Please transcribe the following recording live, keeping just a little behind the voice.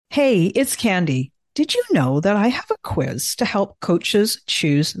Hey, it's Candy. Did you know that I have a quiz to help coaches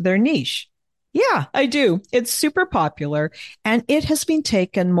choose their niche? Yeah, I do. It's super popular and it has been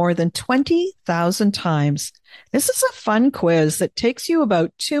taken more than 20,000 times. This is a fun quiz that takes you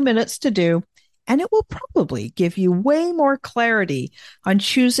about 2 minutes to do, and it will probably give you way more clarity on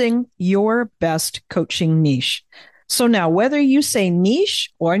choosing your best coaching niche. So now, whether you say niche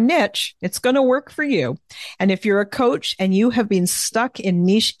or niche, it's going to work for you. And if you're a coach and you have been stuck in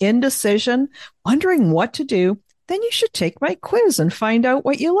niche indecision, wondering what to do, then you should take my quiz and find out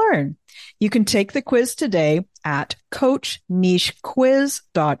what you learn. You can take the quiz today at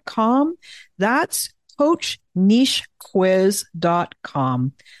coachnichequiz.com. That's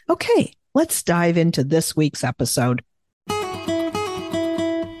coachnichequiz.com. Okay, let's dive into this week's episode.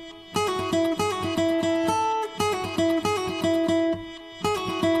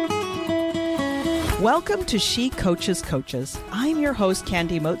 Welcome to She Coaches Coaches. I'm your host,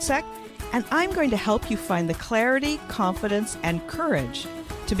 Candy Motzek, and I'm going to help you find the clarity, confidence, and courage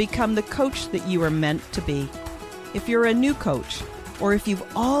to become the coach that you are meant to be. If you're a new coach, or if you've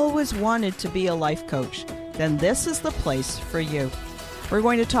always wanted to be a life coach, then this is the place for you. We're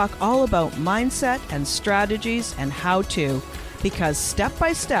going to talk all about mindset and strategies and how to, because step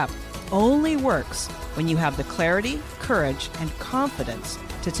by step only works when you have the clarity, courage, and confidence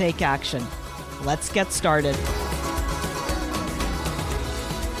to take action. Let's get started.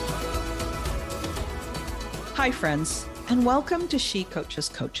 Hi, friends, and welcome to She Coaches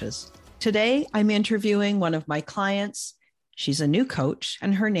Coaches. Today, I'm interviewing one of my clients. She's a new coach,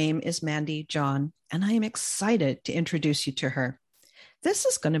 and her name is Mandy John, and I am excited to introduce you to her. This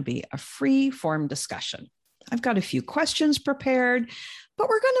is going to be a free-form discussion. I've got a few questions prepared, but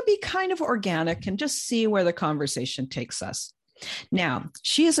we're going to be kind of organic and just see where the conversation takes us. Now,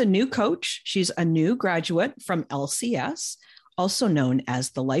 she is a new coach. She's a new graduate from LCS, also known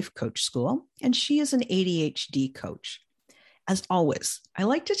as the Life Coach School, and she is an ADHD coach. As always, I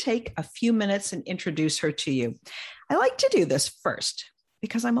like to take a few minutes and introduce her to you. I like to do this first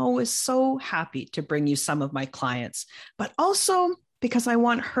because I'm always so happy to bring you some of my clients, but also because I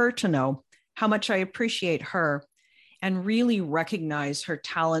want her to know how much I appreciate her and really recognize her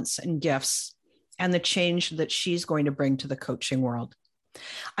talents and gifts and the change that she's going to bring to the coaching world.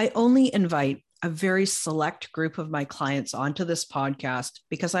 I only invite a very select group of my clients onto this podcast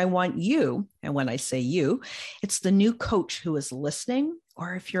because I want you, and when I say you, it's the new coach who is listening,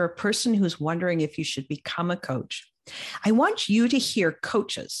 or if you're a person who's wondering if you should become a coach. I want you to hear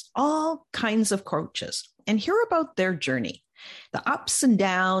coaches, all kinds of coaches, and hear about their journey, the ups and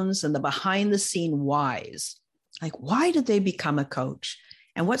downs and the behind the scene whys. Like, why did they become a coach?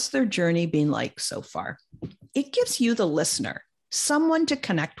 And what's their journey been like so far? It gives you, the listener, someone to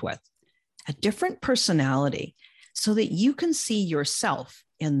connect with, a different personality, so that you can see yourself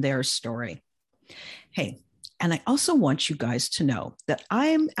in their story. Hey, and I also want you guys to know that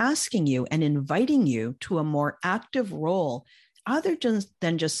I'm asking you and inviting you to a more active role other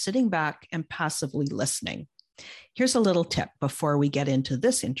than just sitting back and passively listening. Here's a little tip before we get into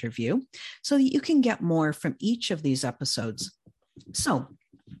this interview so that you can get more from each of these episodes. So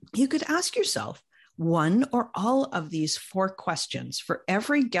you could ask yourself one or all of these 4 questions for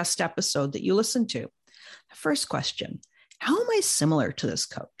every guest episode that you listen to. The first question: how am I similar to this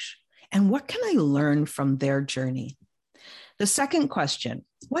coach? And what can I learn from their journey? The second question: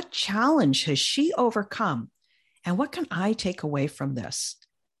 what challenge has she overcome? And what can I take away from this?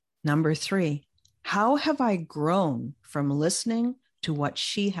 Number 3, how have I grown from listening to what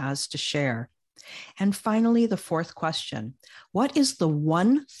she has to share? And finally, the 4th question: what is the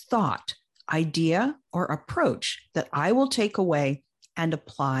one thought, idea, or approach that I will take away and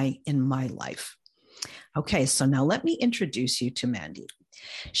apply in my life? Okay, so now let me introduce you to Mandy.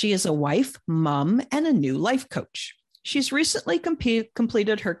 She is a wife, mom, and a new life coach. She's recently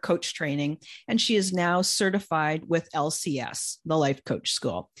completed her coach training, and she is now certified with LCS, the Life Coach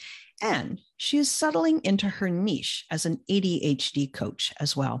School. And she is settling into her niche as an ADHD coach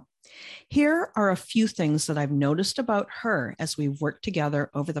as well. Here are a few things that I've noticed about her as we've worked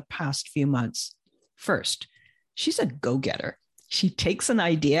together over the past few months. First, she's a go-getter. She takes an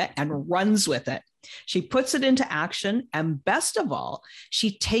idea and runs with it. She puts it into action, and best of all,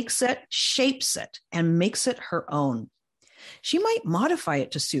 she takes it, shapes it, and makes it her own. She might modify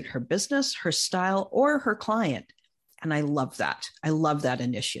it to suit her business, her style, or her client. And I love that. I love that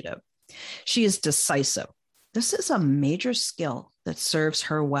initiative. She is decisive. This is a major skill that serves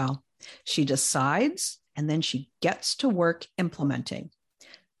her well. She decides, and then she gets to work implementing.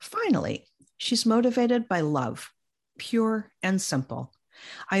 Finally, she's motivated by love, pure and simple.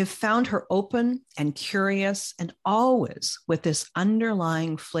 I have found her open and curious and always with this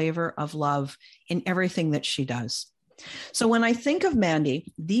underlying flavor of love in everything that she does. So when I think of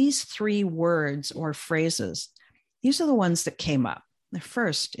Mandy, these three words or phrases, these are the ones that came up. The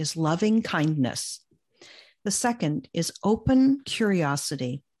first is loving kindness. The second is open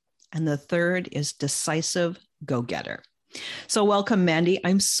curiosity. And the third is decisive go-getter. So welcome, Mandy.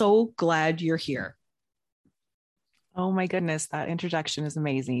 I'm so glad you're here. Oh my goodness, that introduction is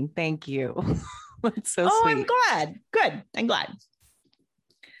amazing. Thank you. That's so sweet. I'm glad. Good. I'm glad.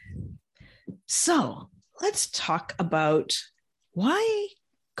 So let's talk about why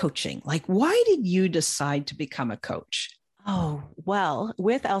coaching. Like, why did you decide to become a coach? Oh, well,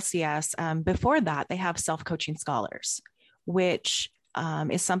 with LCS, before that, they have self-coaching scholars, which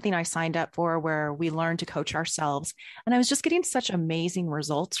is something I signed up for where we learn to coach ourselves. And I was just getting such amazing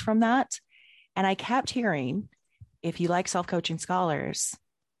results from that. And I kept hearing, if you like self-coaching scholars,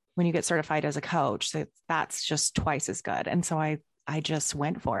 when you get certified as a coach, that's just twice as good. And so I just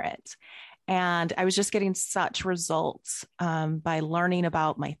went for it. And I was just getting such results by learning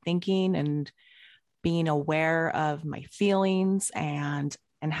about my thinking and being aware of my feelings and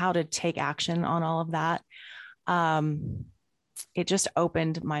how to take action on all of that. It just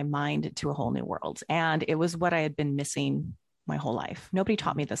opened my mind to a whole new world. And it was what I had been missing my whole life. Nobody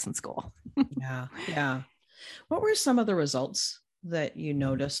taught me this in school. Yeah. What were some of the results that you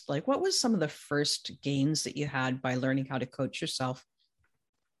noticed? Like, what was some of the first gains that you had by learning how to coach yourself?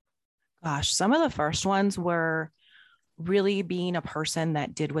 Gosh, some of the first ones were really being a person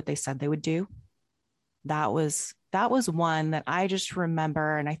that did what they said they would do. That was one that I just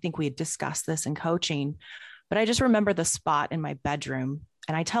remember. And I think we had discussed this in coaching, but I just remember the spot in my bedroom.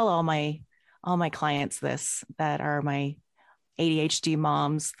 And I tell all my clients this, that are my ADHD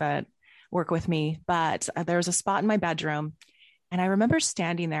moms that work with me, but there was a spot in my bedroom. And I remember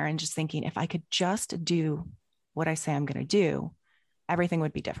standing there and just thinking, if I could just do what I say I'm going to do, everything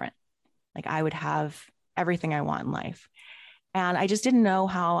would be different. Like I would have everything I want in life. And I just didn't know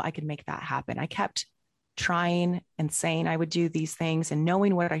how I could make that happen. I kept trying and saying I would do these things and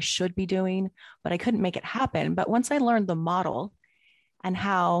knowing what I should be doing, but I couldn't make it happen. But once I learned the model and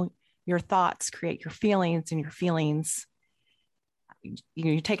how your thoughts create your feelings, and your feelings,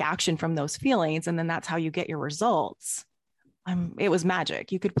 you take action from those feelings, and then that's how you get your results. It was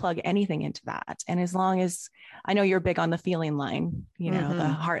magic. You could plug anything into that. And as long as I know you're big on the feeling line, the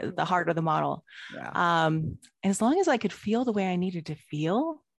heart of the model. Yeah. As long as I could feel the way I needed to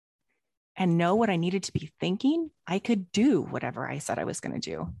feel and know what I needed to be thinking, I could do whatever I said I was going to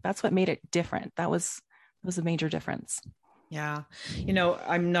do. That's what made it different. That was a major difference. Yeah.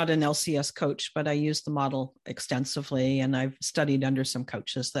 I'm not an LCS coach, but I use the model extensively, and I've studied under some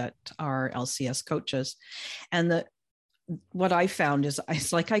coaches that are LCS coaches. And what I found is,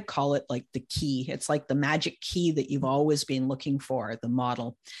 it's like, I call it like the key. It's like the magic key that you've always been looking for, the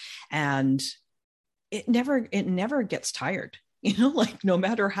model. And it never gets tired. Like no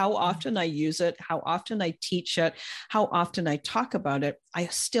matter how often I use it, how often I teach it, how often I talk about it, I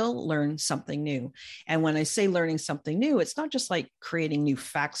still learn something new. And when I say learning something new, it's not just like creating new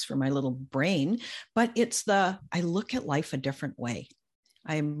facts for my little brain, but it's I look at life a different way.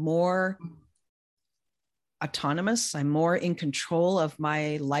 I'm more autonomous. I'm more in control of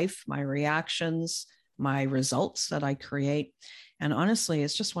my life, my reactions, my results that I create. And honestly,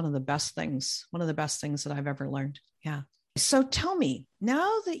 it's just one of the best things that I've ever learned. Yeah. So tell me, now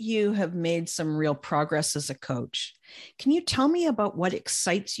that you have made some real progress as a coach, can you tell me about what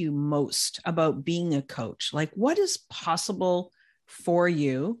excites you most about being a coach? Like, what is possible for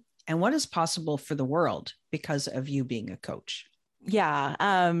you and what is possible for the world because of you being a coach? Yeah.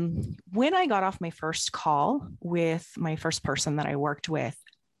 When I got off my first call with my first person that I worked with,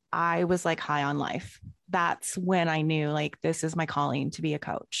 I was like high on life. That's when I knew, like, this is my calling to be a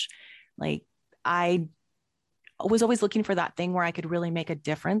coach. Like, I was always looking for that thing where I could really make a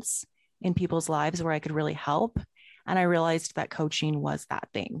difference in people's lives, where I could really help. And I realized that coaching was that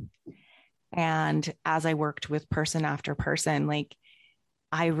thing. And as I worked with person after person, like,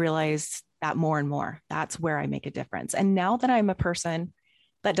 I realized that more and more, that's where I make a difference. And now that I'm a person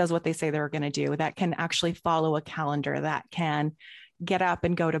that does what they say they're going to do, that can actually follow a calendar, that can get up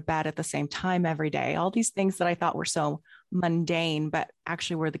and go to bed at the same time every day, all these things that I thought were so mundane, but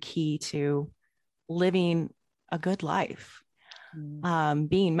actually were the key to living a good life,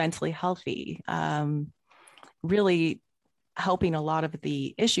 being mentally healthy, really helping a lot of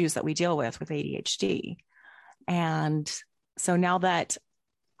the issues that we deal with ADHD. And so now that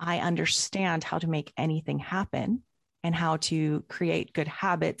I understand how to make anything happen and how to create good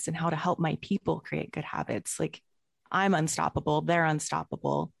habits and how to help my people create good habits, like, I'm unstoppable. They're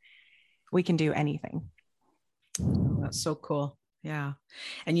unstoppable. We can do anything. Oh, that's so cool. Yeah.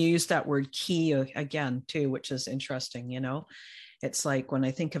 And you use that word key again, too, which is interesting. It's like when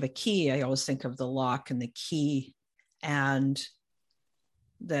I think of a key, I always think of the lock and the key, and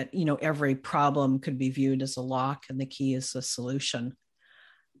that, every problem could be viewed as a lock and the key is a solution.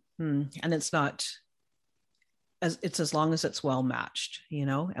 And it's not it's as long as it's well matched,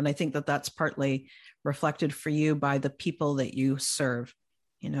 and I think that that's partly reflected for you by the people that you serve.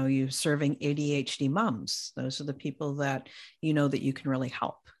 You serving ADHD moms. Those are the people that that you can really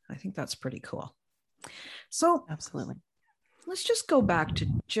help. I think that's pretty cool. So absolutely. Let's just go back to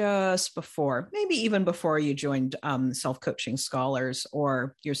just before, maybe even before you joined Self-Coaching Scholars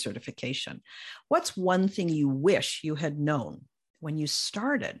or your certification. What's one thing you wish you had known when you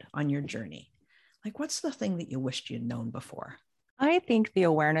started on your journey? Like, what's the thing that you wished you'd known before? I think the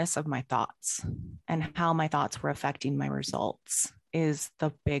awareness of my thoughts and how my thoughts were affecting my results is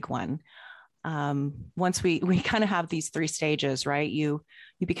the big one. Once we kind of have these 3 stages, right? You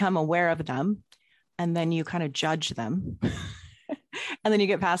become aware of them, and then you kind of judge them. And then you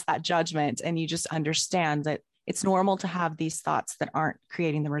get past that judgment and you just understand that it's normal to have these thoughts that aren't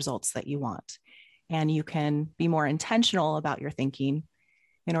creating the results that you want. And you can be more intentional about your thinking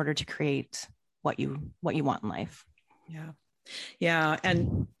in order to create what you want in life. Yeah. Yeah.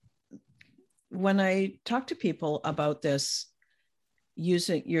 And when I talk to people about this,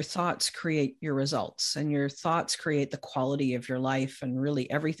 using your thoughts create your results, and your thoughts create the quality of your life and really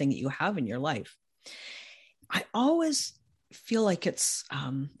everything that you have in your life. I always feel like it's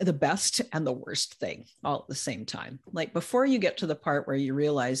the best and the worst thing all at the same time. Like, before you get to the part where you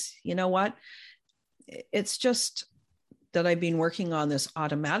realize, you know what, it's just that I've been working on this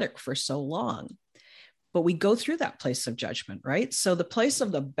automatic for so long. But we go through that place of judgment, right? So the place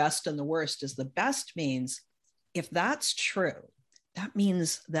of the best and the worst is, the best means, if that's true, that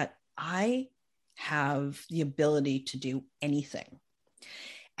means that I have the ability to do anything.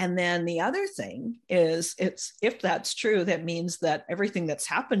 And then the other thing is, if that's true, that means that everything that's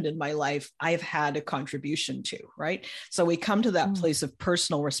happened in my life, I've had a contribution to, right? So we come to that place of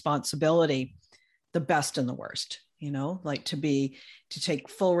personal responsibility, the best and the worst, like to take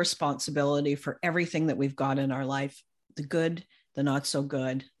full responsibility for everything that we've got in our life, the good, the not so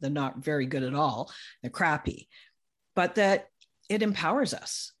good, the not very good at all, the crappy, but that it empowers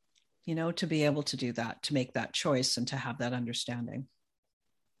us, to be able to do that, to make that choice and to have that understanding.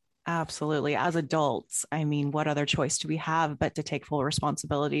 Absolutely. As adults, I mean, what other choice do we have but to take full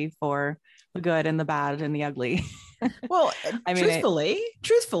responsibility for the good and the bad and the ugly? Well, I mean,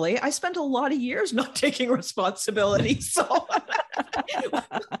 truthfully, I spent a lot of years not taking responsibility. So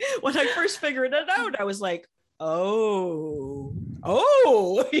when I first figured it out, I was like, oh,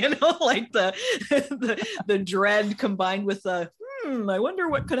 like the dread combined with the, I wonder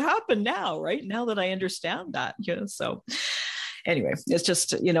what could happen now, right? Now that I understand that, so anyway, it's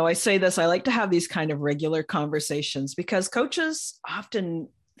just, I say this, I like to have these kind of regular conversations because coaches often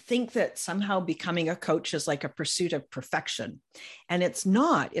think that somehow becoming a coach is like a pursuit of perfection. And it's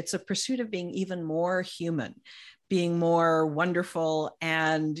not. It's a pursuit of being even more human, being more wonderful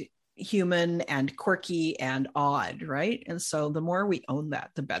and human and quirky and odd, right? And so the more we own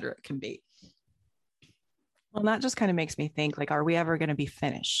that, the better it can be. Well, that just kind of makes me think, like, are we ever going to be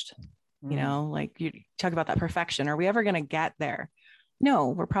finished? Like you talk about that perfection. Are we ever going to get there? No,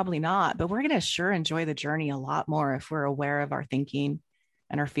 we're probably not, but we're going to sure enjoy the journey a lot more if we're aware of our thinking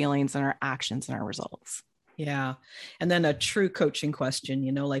and our feelings and our actions and our results. Yeah. And then a true coaching question,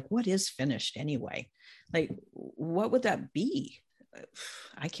 like, what is finished anyway? Like, what would that be?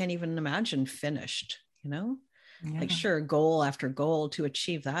 I can't even imagine finished, Yeah. Like, sure, goal after goal to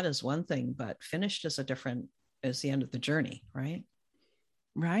achieve that is one thing, but finished is the end of the journey, right?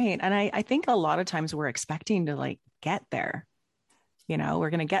 Right. And I think a lot of times we're expecting to like get there. We're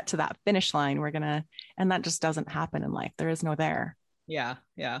going to get to that finish line. And that just doesn't happen in life. There is no there. Yeah.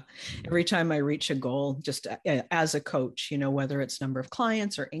 Yeah. Every time I reach a goal, just as a coach, whether it's number of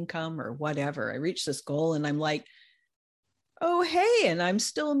clients or income or whatever, I reach this goal and I'm like, oh, hey, and I'm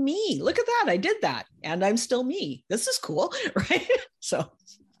still me. Look at that. I did that. And I'm still me. This is cool. Right. So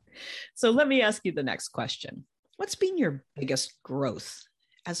let me ask you the next question. What's been your biggest growth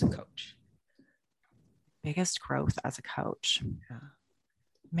as a coach? Biggest growth as a coach? Yeah.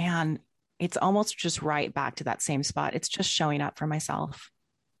 Man, it's almost just right back to that same spot. It's just showing up for myself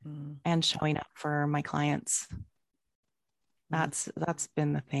and showing up for my clients. That's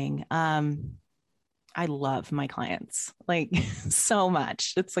been the thing. I love my clients like so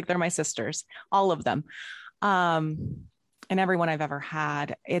much. It's like they're my sisters, all of them. And everyone I've ever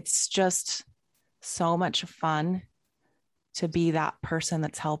had. It's just so much fun to be that person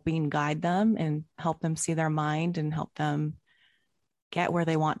that's helping guide them and help them see their mind and help them get where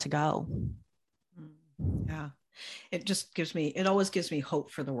they want to go. Yeah. It always gives me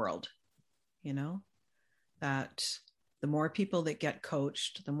hope for the world, that the more people that get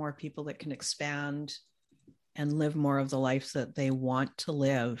coached, the more people that can expand and live more of the life that they want to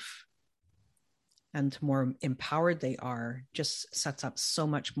live, and the more empowered they are, just sets up so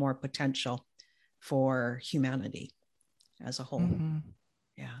much more potential for humanity as a whole. Mm-hmm.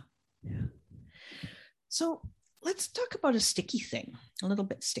 Yeah. So let's talk about a sticky thing, a little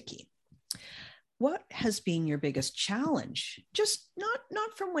bit sticky. What has been your biggest challenge? Just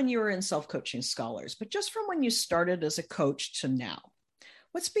not from when you were in Self-Coaching Scholars, but just from when you started as a coach to now.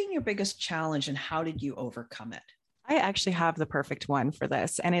 What's been your biggest challenge and how did you overcome it? I actually have the perfect one for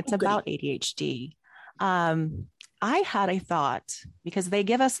this, and it's about ADHD. I had a thought, because they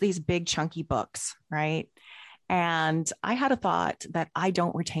give us these big chunky books, right? And I had a thought that I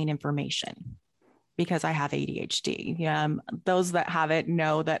don't retain information because I have ADHD. Those that have it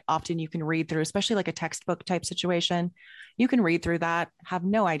know that often you can read through, especially like a textbook type situation, you can read through that, have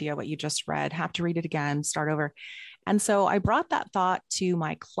no idea what you just read, have to read it again, start over. And so I brought that thought to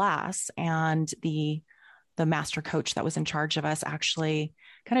my class, and the master coach that was in charge of us actually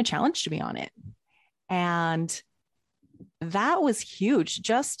kind of challenged me on it. And that was huge,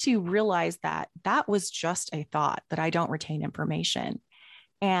 just to realize that that was just a thought, that I don't retain information.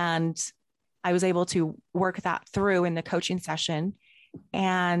 And I was able to work that through in the coaching session,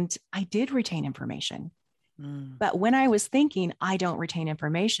 and I did retain information. But when I was thinking I don't retain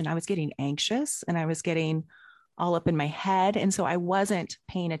information, I was getting anxious and I was getting all up in my head. And so I wasn't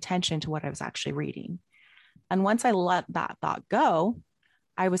paying attention to what I was actually reading. And once I let that thought go,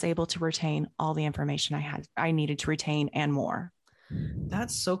 I was able to retain all the information I needed to retain and more.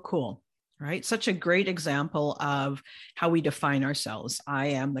 That's so cool, right? Such a great example of how we define ourselves. I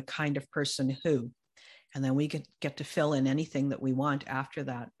am the kind of person who, and then we get to fill in anything that we want after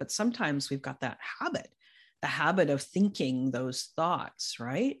that. But sometimes we've got that habit, the habit of thinking those thoughts,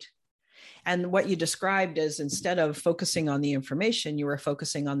 right? And what you described is, instead of focusing on the information, you were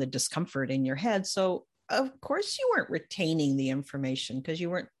focusing on the discomfort in your head. So of course you weren't retaining the information because you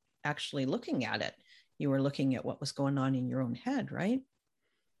weren't actually looking at it. You were looking at what was going on in your own head, right?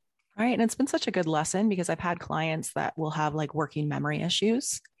 Right. And it's been such a good lesson, because I've had clients that will have like working memory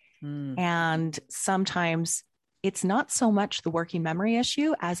issues. And sometimes it's not so much the working memory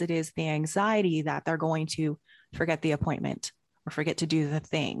issue as it is the anxiety that they're going to forget the appointment or forget to do the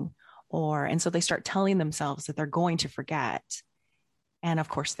thing. And so they start telling themselves that they're going to forget. And of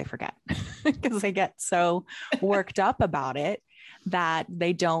course they forget because they get so worked up about it that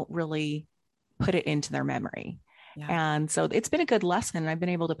they don't really put it into their memory. Yeah. And so it's been a good lesson. I've been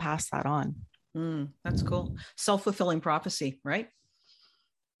able to pass that on. That's cool. Self-fulfilling prophecy, right?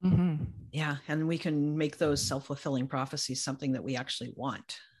 Mm-hmm. Yeah. And we can make those self-fulfilling prophecies something that we actually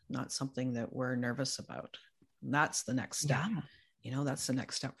want, not something that we're nervous about. And that's the next step. Yeah. That's the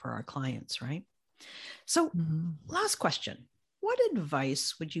next step for our clients, right? So last question. What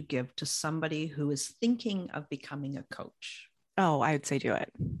advice would you give to somebody who is thinking of becoming a coach? Oh, I would say do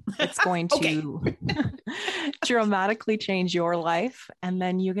it. It's going to dramatically change your life. And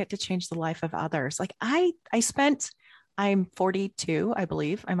then you get to change the life of others. Like I'm 42, I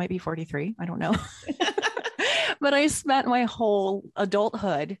believe. I might be 43. I don't know. But I spent my whole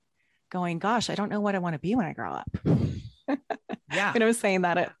adulthood going, gosh, I don't know what I want to be when I grow up. Yeah. And I was saying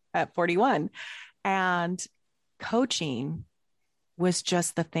that at 41. And coaching was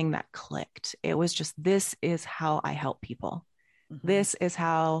just the thing that clicked. It was just, this is how I help people. This is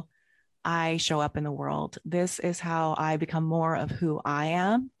how I show up in the world. This is how I become more of who I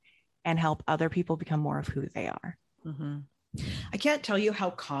am and help other people become more of who they are. I can't tell you how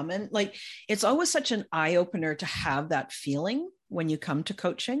common, like, it's always such an eye-opener to have that feeling when you come to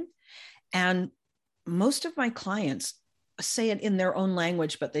coaching. And most of my clients say it in their own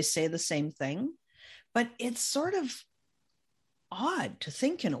language, but they say the same thing. But it's sort of odd to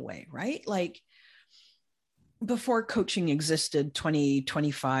think in a way, right? Like, before coaching existed 20,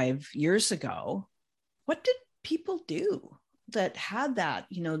 25 years ago, what did people do that had that,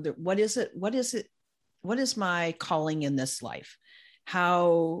 what is my calling in this life?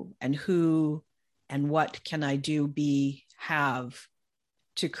 How and who and what can I have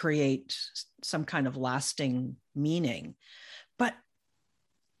to create some kind of lasting meaning? But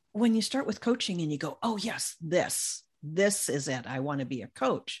when you start with coaching and you go, oh yes, this is it. I want to be a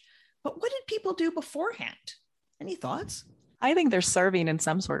coach. But what did people do beforehand? Any thoughts? I think they're serving in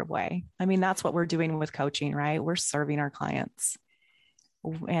some sort of way. I mean, that's what we're doing with coaching, right? We're serving our clients.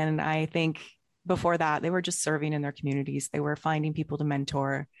 And I think before that, they were just serving in their communities. They were finding people to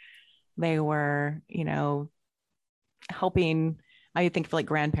mentor. They were, helping, I think of like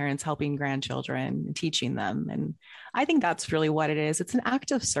grandparents helping grandchildren and teaching them. And I think that's really what it is. It's an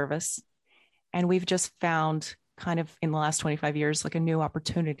act of service. And we've just found kind of in the last 25 years, like a new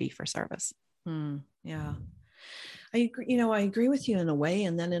opportunity for service. Yeah. I agree, I agree with you in a way.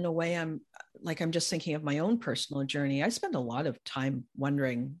 And then in a way, I'm just thinking of my own personal journey. I spend a lot of time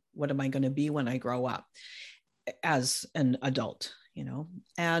wondering, what am I going to be when I grow up as an adult,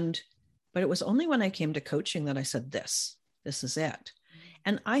 but it was only when I came to coaching that I said, this is it.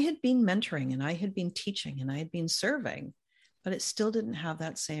 And I had been mentoring and I had been teaching and I had been serving, but it still didn't have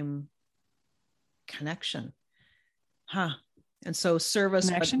that same connection. And so service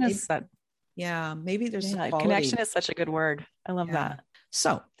connection is that. Yeah, maybe there's a connection is such a good word. I love that.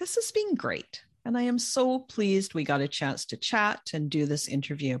 So this has been great. And I am so pleased we got a chance to chat and do this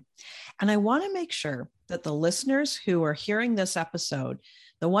interview. And I want to make sure that the listeners who are hearing this episode,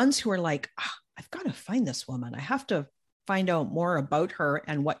 the ones who are like, I've got to find this woman, I have to find out more about her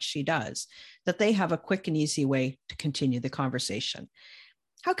and what she does, that they have a quick and easy way to continue the conversation.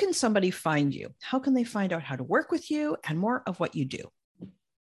 How can somebody find you? How can they find out how to work with you and more of what you do?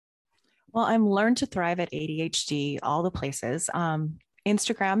 Well, I'm Learn to Thrive at ADHD, all the places.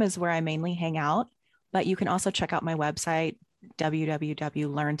 Instagram is where I mainly hang out, but you can also check out my website,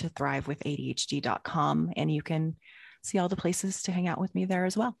 www.learntothrivewithadhd.com, and you can see all the places to hang out with me there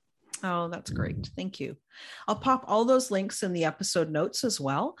as well. Oh, that's great. Thank you. I'll pop all those links in the episode notes as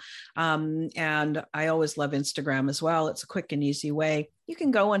well. And I always love Instagram as well. It's a quick and easy way. You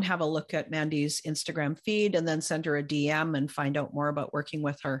can go and have a look at Mandy's Instagram feed and then send her a DM and find out more about working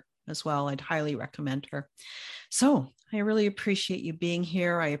with her as well. I'd highly recommend her. So I really appreciate you being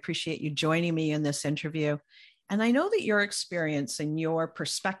here. I appreciate you joining me in this interview. And I know that your experience and your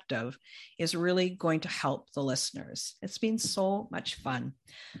perspective is really going to help the listeners. It's been so much fun.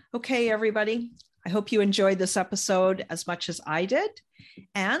 Okay, everybody, I hope you enjoyed this episode as much as I did.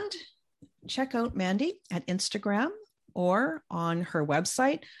 And check out Mandy at Instagram or on her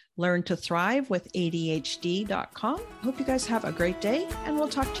website, learntothrivewithadhd.com. Hope you guys have a great day, and we'll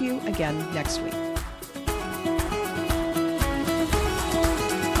talk to you again next week.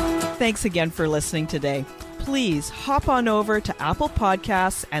 Thanks again for listening today. Please hop on over to Apple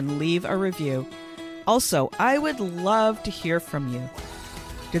Podcasts and leave a review. Also, I would love to hear from you.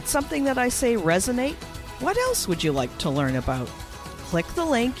 Did something that I say resonate? What else would you like to learn about? Click the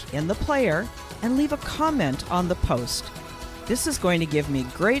link in the player and leave a comment on the post. This is going to give me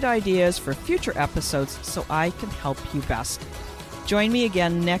great ideas for future episodes so I can help you best. Join me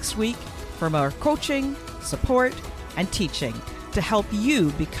again next week for more coaching, support, and teaching to help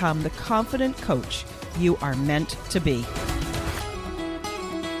you become the confident coach you are meant to be.